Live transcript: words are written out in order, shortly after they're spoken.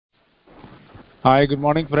Hi, good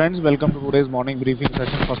morning, friends. Welcome to today's morning briefing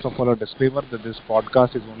session. First of all, a disclaimer that this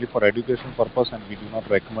podcast is only for education purpose and we do not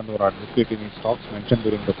recommend or advocate any stocks mentioned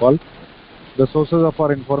during the call. The sources of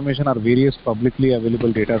our information are various publicly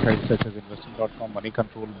available data sites such as investing.com, Money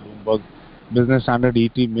Control, Bloomberg, Business Standard,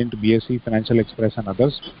 ET, Mint, BSE, Financial Express, and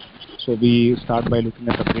others. So we start by looking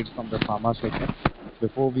at updates from the pharma segment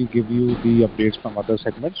before we give you the updates from other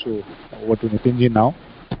segments. So over to Nitinji now.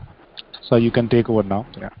 So you can take over now.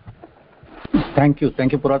 Yeah. Thank you,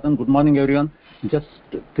 Puratan. Good morning, everyone. Just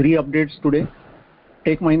 3 updates today.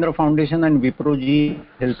 Tech Mahindra Foundation and Wiproji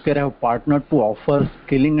Healthcare have partnered to offer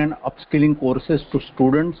skilling and upskilling courses to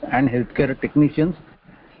students and healthcare technicians.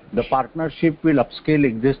 The partnership will upscale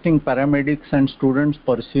existing paramedics and students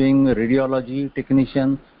pursuing radiology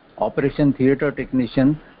technician, operation theatre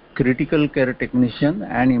technician, critical care technician,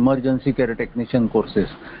 and emergency care technician courses.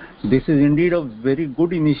 This is indeed a very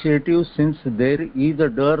good initiative since there is a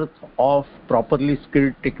dearth of properly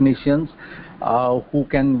skilled technicians who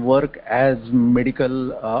can work as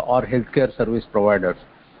medical or healthcare service providers.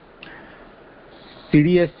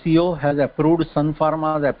 CDSCO has approved Sun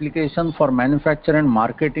Pharma's application for manufacture and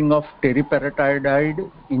marketing of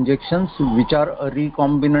teriparatide injections, which are a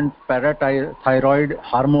recombinant parathyroid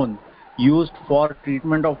hormone used for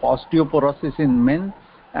treatment of osteoporosis in men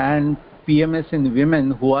and PMS in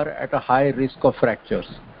women who are at a high risk of fractures.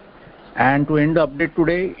 And to end the update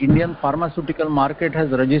today, Indian pharmaceutical market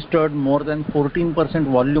has registered more than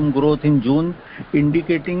 14% volume growth in June,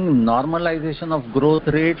 indicating normalization of growth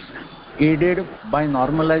rates aided by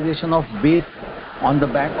normalization of base on the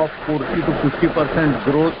back of 40 to 50%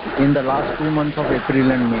 growth in the last 2 months of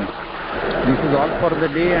April and May. This is all for the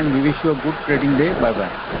day and we wish you a good trading day.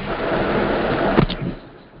 Bye-bye.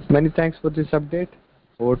 Many thanks for this update.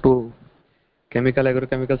 Over to chemical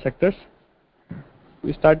agrochemical sectors.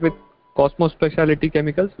 We start with Cosmo Specialty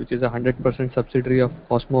Chemicals, which is a 100% subsidiary of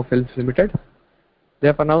Cosmo Films Limited. They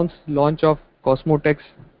have announced launch of Cosmotex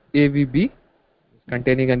AVB,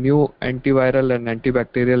 containing a new antiviral and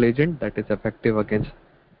antibacterial agent that is effective against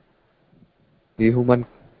the human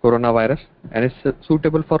coronavirus and is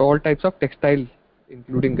suitable for all types of textiles,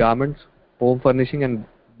 including garments, home furnishing, and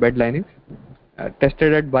bed linings.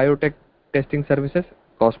 Tested at biotech testing services,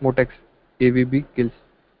 Cosmotex AVB kills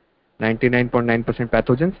 99.9%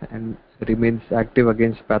 pathogens and remains active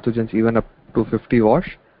against pathogens even up to 50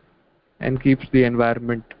 wash and keeps the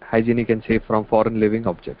environment hygienic and safe from foreign living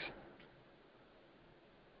objects.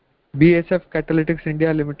 BASF Catalytics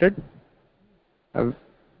India Limited has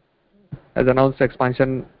announced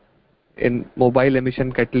expansion in mobile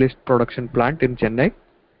emission catalyst production plant in Chennai.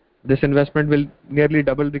 This investment will nearly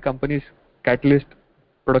double the company's catalyst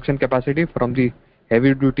production capacity from the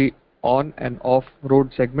heavy duty on and off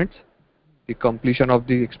road segments. The completion of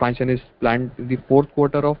the expansion is planned in the 4th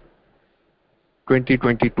quarter of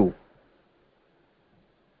 2022.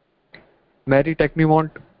 Mary Technimont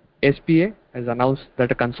SPA has announced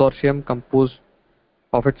that a consortium composed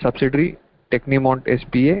of its subsidiary Technimont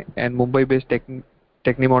SPA and Mumbai-based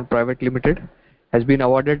Technimont Private Limited has been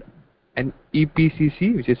awarded an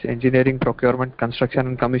EPCC, which is Engineering, Procurement, Construction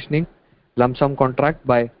and Commissioning, lump sum contract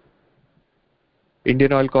by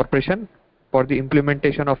Indian Oil Corporation for the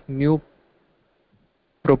implementation of new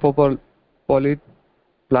propylene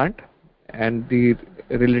plant and the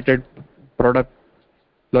related product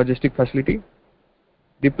logistic facility.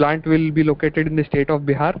 The plant will be located in the state of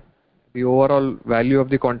Bihar. The overall value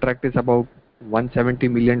of the contract is about $170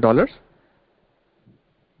 million.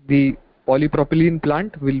 The polypropylene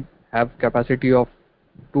plant will have capacity of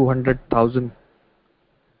 200,000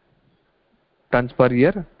 tons per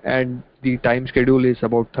year and the time schedule is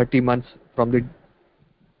about 30 months from the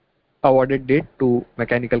awarded date to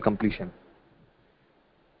mechanical completion.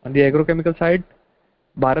 On the agrochemical side,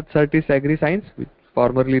 Bharat Certis Agri Science, which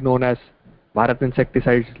formerly known as Bharat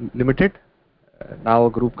Insecticides Limited, now a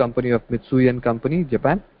group company of Mitsui & Company,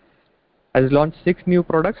 Japan, has launched 6 new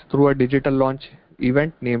products through a digital launch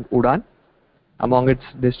event named Udan among its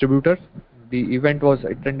distributors. The event was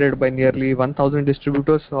attended by nearly 1,000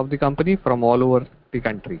 distributors of the company from all over the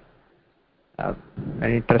country. An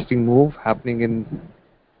interesting move happening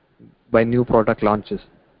by new product launches.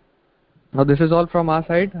 Now this is all from our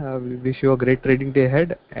side. We wish you a great trading day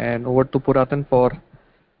ahead and over to Puratan for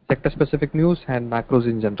sector specific news and macros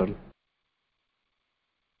in general.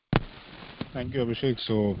 Thank you, Abhishek.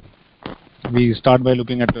 So we start by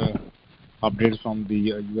looking at updates from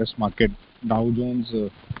the US market. Dow Jones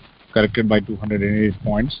corrected by 208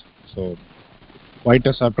 points. So quite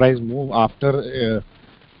a surprise move after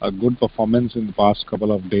a good performance in the past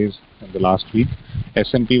couple of days in the last week.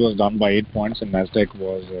 S&P was down by 8 points and Nasdaq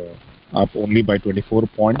was up only by 24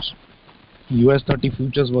 points. US 30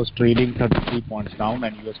 futures was trading 33 points down,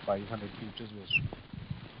 and US 500 futures was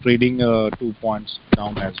trading 2 points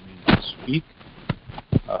down as we speak.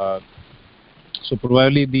 So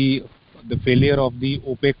probably the failure of the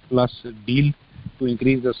OPEC Plus deal to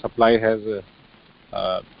increase the supply has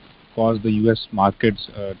caused the US markets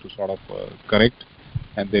to sort of correct,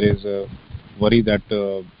 and there is a worry that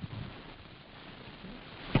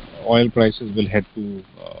oil prices will head to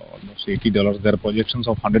almost $80. There are projections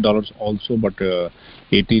of $100 also, but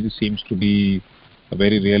 80 seems to be a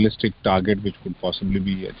very realistic target which could possibly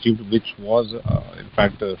be achieved, which was in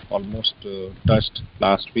fact almost touched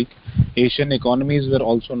last week. Asian economies were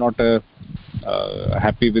also not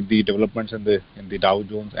happy with the developments in the Dow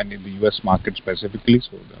Jones and in the US market specifically.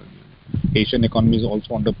 So the Asian economy is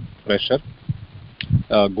also under pressure.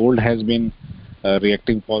 Gold has been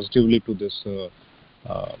reacting positively to this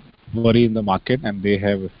worry in the market, and they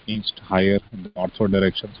have inched higher in the northward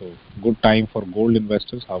direction. So good time for gold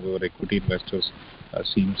investors. However, equity investors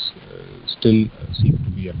still seem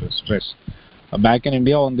to be under stress. Back in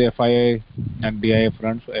India on the FII and DII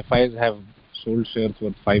front, so FIIs have sold shares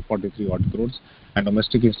worth 543 odd crores, and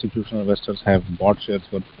domestic institutional investors have bought shares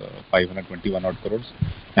worth 521 odd crores.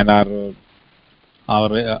 And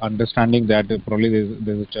our understanding that probably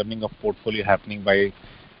there's a churning of portfolio happening by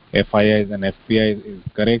FIIs and FPIs is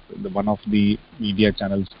correct. One of the media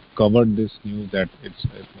channels covered this news that it's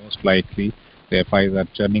most likely the FIIs are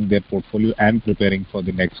churning their portfolio and preparing for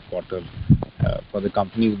the next quarter for the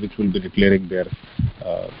companies which will be declaring their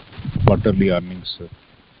quarterly earnings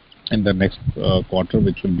in the next quarter,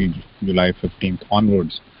 which will be July 15th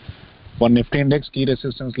onwards. For Nifty Index, key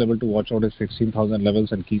resistance level to watch out is 16,000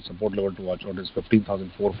 levels, and key support level to watch out is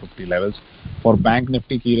 15,450 levels. For Bank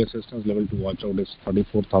Nifty, key resistance level to watch out is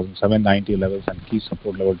 34,790 levels, and key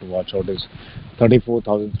support level to watch out is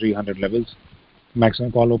 34,300 levels.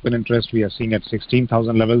 Maximum call open interest we are seeing at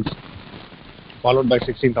 16,000 levels, followed by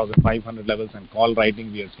 16,500 levels, and call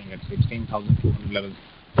writing we are seeing at 16,200 levels,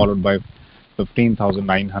 followed by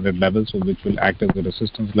 15,900 levels, so which will act as the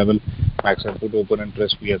resistance level. Maximum put open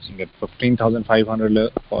interest we are seeing at 15,500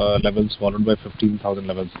 levels, followed by 15,000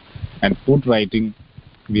 levels, and put writing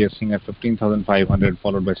we are seeing at 15,500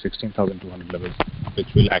 followed by 16,200 levels,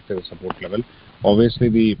 which will act as a support level. Obviously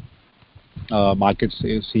the market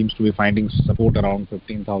seems to be finding support around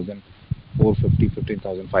 15,450,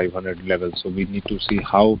 15,500 levels, so we need to see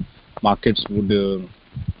how markets would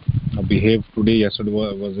behave today. Yesterday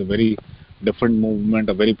was a very different movement,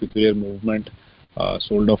 a very peculiar movement,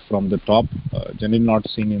 sold off from the top, generally not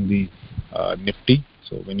seen in the Nifty.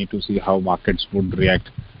 So we need to see how markets would react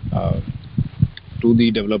to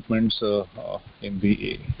the developments in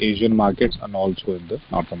the Asian markets and also in the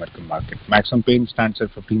North American market. Maximum pain stands at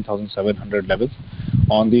 15,700 levels.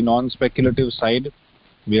 On the non-speculative side,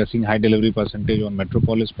 we are seeing high delivery percentage on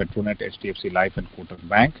Metropolis, Petronet, HDFC Life, and Kotak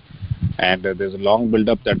Bank. And there's a long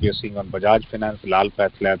build-up that we are seeing on Bajaj Finance, Lal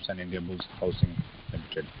Path Labs, and Indiabulls Housing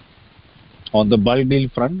Limited. On the bulk deal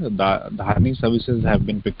front, the Dharani services have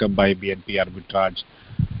been picked up by BNP Arbitrage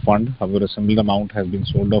Fund. However, a similar amount has been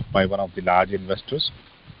sold off by one of the large investors.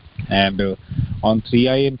 And on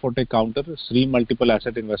 3i Infotech counter, Sri Multiple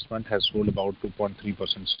Asset Investment has sold about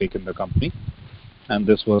 2.3% stake in the company, and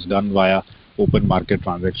this was done via open market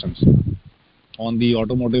transactions. On the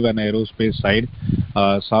automotive and aerospace side,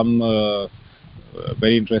 some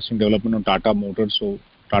very interesting development on Tata Motors. So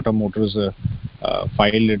Tata Motors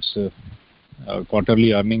filed its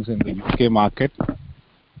quarterly earnings in the UK market.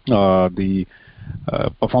 The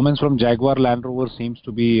performance from Jaguar Land Rover seems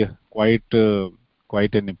to be quite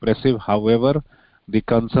an impressive. However, the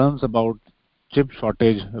concerns about chip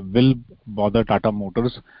shortage will bother Tata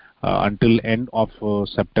Motors until end of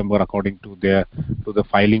September, according to the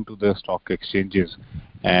filing to the stock exchanges,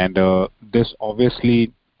 and this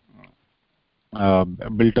obviously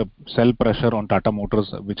built up sell pressure on Tata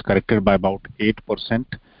Motors, which corrected by about 8%,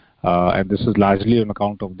 and this is largely on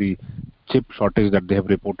account of the chip shortage that they have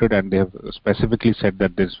reported, and they have specifically said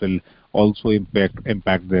that this will also impact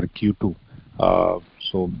their Q2.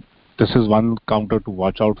 So this is one counter to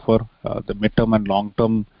watch out for. The midterm and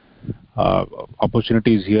long-term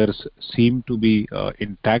opportunities here seem to be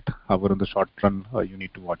intact. However, in the short run, you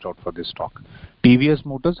need to watch out for this stock. TVS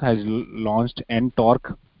Motors has launched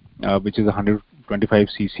Ntorq, which is a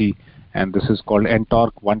 125cc, and this is called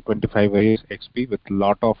Ntorq 125 XP with a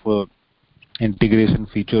lot of integration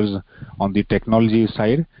features on the technology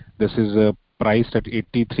side. This is priced at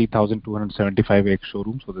 83,275 ex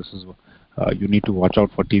showroom. So this is you need to watch out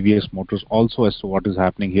for TVS Motors also as to what is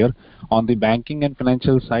happening here. On the banking and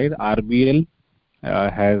financial side, RBL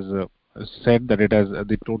has said that it has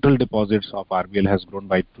the total deposits of RBL has grown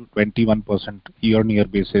by 21% year-on-year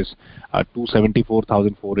basis,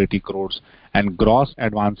 274,480 crores, and gross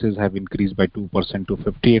advances have increased by 2% to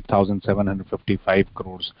 58,755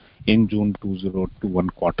 crores in June 2021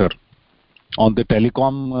 quarter. On the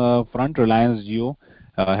telecom front, Reliance Jio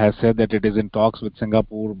has said that it is in talks with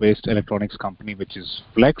Singapore-based electronics company which is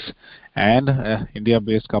Flex, and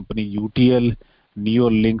India-based company UTL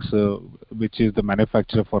Neolinks, which is the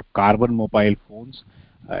manufacturer for carbon mobile phones.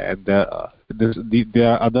 And there are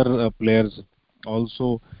other players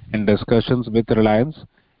also in discussions with Reliance,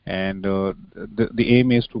 and the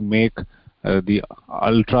aim is to make the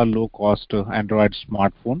ultra low cost Android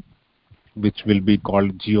smartphone, which will be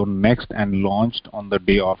called Jio Next and launched on the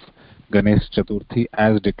day of Ganesh Chaturthi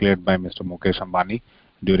as declared by Mr. Mukesh Ambani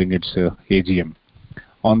during its AGM.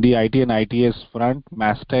 On the IT and ITS front,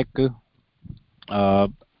 Mastech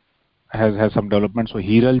has some development. So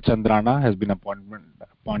Hiral Chandrana has been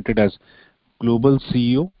appointed as global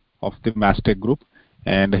CEO of the Mastech Group,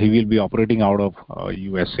 and he will be operating out of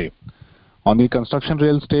USA. On the construction,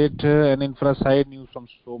 real estate and infra side, news from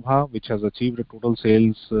Sobha, which has achieved a total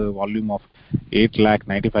sales volume of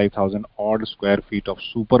 8,95,000 odd square feet of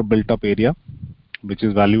super built-up area, which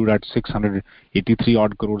is valued at 683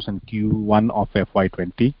 odd crores in Q1 of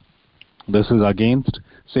FY20. This is against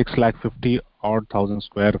 6,50,000 odd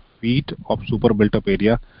square feet of super built-up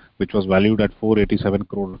area, which was valued at 487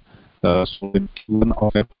 crore so in Q1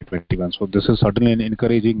 of FY21. So this is certainly an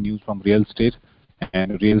encouraging news from real estate,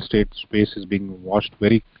 and real estate space is being watched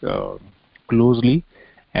very closely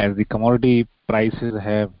as the commodity prices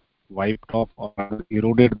have wiped off or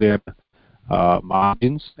eroded their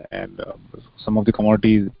margins, and some of the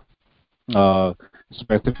commodities,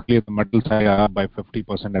 specifically the metal side, are up by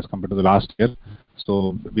 50% as compared to the last year.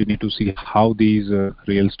 So we need to see how these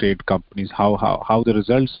real estate companies, how the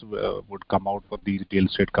results would come out for these real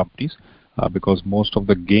estate companies, because most of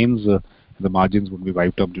the gains, the margins would be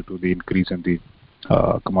wiped up due to the increase in the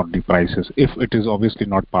commodity prices, if it is obviously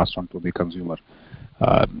not passed on to the consumer.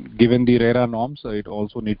 Given the RERA norms, it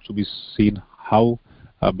also needs to be seen how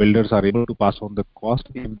builders are able to pass on the cost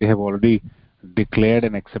if they have already declared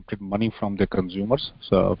and accepted money from the consumers,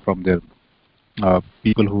 so from their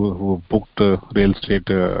people who booked real estate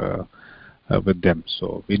with them.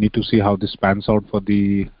 So we need to see how this pans out for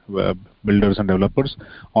the builders and developers.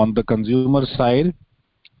 On the consumer side,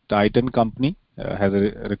 Titan company has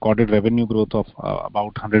a recorded revenue growth of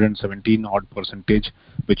about 117 odd percentage,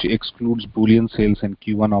 which excludes bullion sales in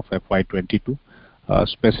Q1 of FY22.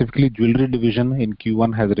 Specifically, jewelry division in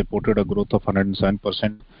Q1 has reported a growth of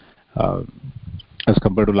 107% as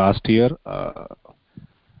compared to last year.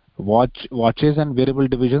 Watches and wearable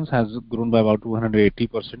divisions has grown by about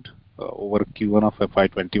 280% over Q1 of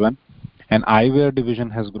FY21, and eyewear division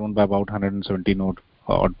has grown by about 117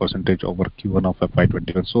 odd percentage over Q1 of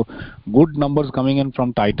FY21. So good numbers coming in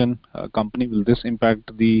from Titan company. Will this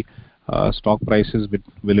impact the stock prices?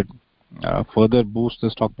 Will it further boost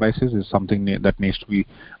the stock prices? Is something that needs to be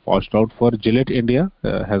watched out for. Gillette India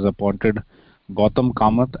has appointed Gautam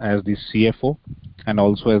Kamath as the CFO and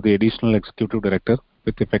also as the additional executive director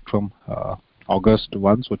with effect from August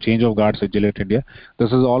 1. So change of guards at Gillette India. This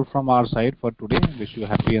is all from our side for today. Wish you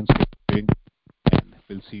happy and safe trading, and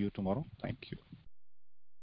we'll see you tomorrow. Thank you.